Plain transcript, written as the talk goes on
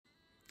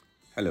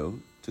Hello,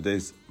 today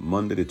is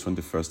Monday, the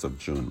 21st of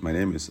June. My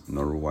name is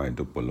Noruwa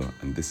Edopolo,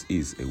 and this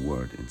is a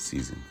word in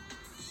season.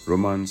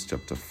 Romans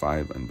chapter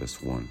 5 and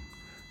verse 1.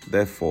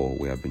 Therefore,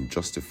 we have been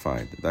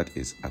justified, that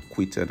is,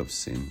 acquitted of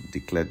sin,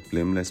 declared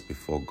blameless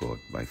before God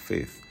by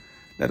faith.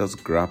 Let us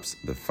grasp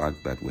the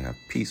fact that we have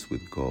peace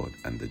with God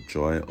and the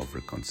joy of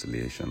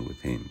reconciliation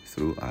with Him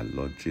through our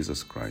Lord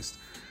Jesus Christ,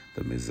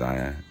 the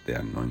Messiah, the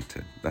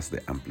Anointed. That's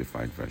the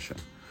Amplified Version.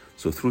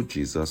 So through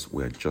Jesus,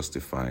 we are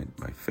justified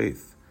by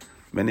faith.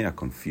 Many are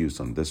confused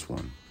on this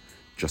one.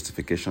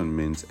 Justification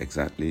means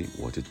exactly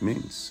what it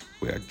means.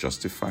 We are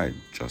justified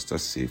just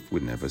as if we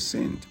never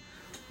sinned.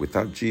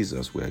 Without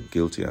Jesus, we are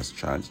guilty as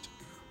charged.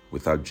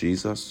 Without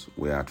Jesus,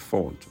 we are at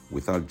fault.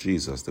 Without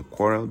Jesus, the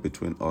quarrel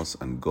between us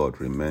and God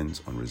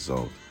remains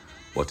unresolved.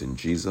 But in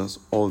Jesus,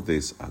 all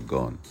these are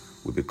gone.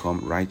 We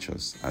become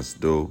righteous as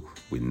though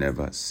we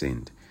never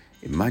sinned.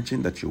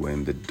 Imagine that you were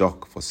in the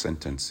dock for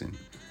sentencing,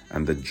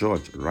 and the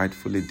judge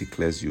rightfully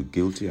declares you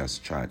guilty as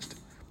charged.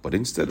 But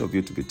instead of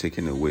you to be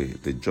taken away,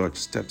 the judge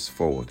steps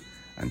forward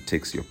and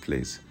takes your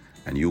place,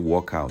 and you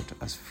walk out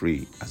as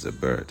free as a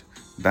bird.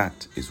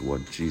 That is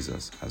what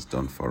Jesus has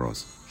done for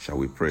us. Shall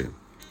we pray?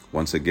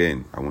 Once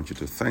again, I want you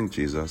to thank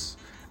Jesus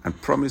and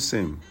promise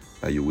Him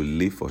that you will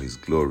live for His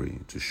glory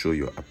to show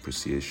your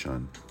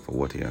appreciation for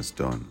what He has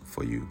done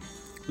for you.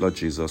 Lord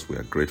Jesus, we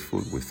are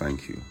grateful. We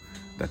thank you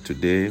that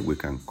today we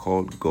can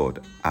call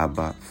God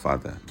Abba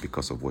Father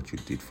because of what you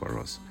did for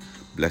us.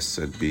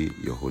 Blessed be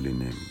your holy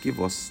name.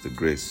 Give us the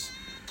grace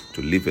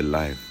to live a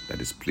life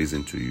that is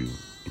pleasing to you.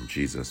 In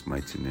Jesus'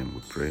 mighty name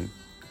we pray.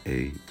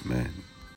 Amen.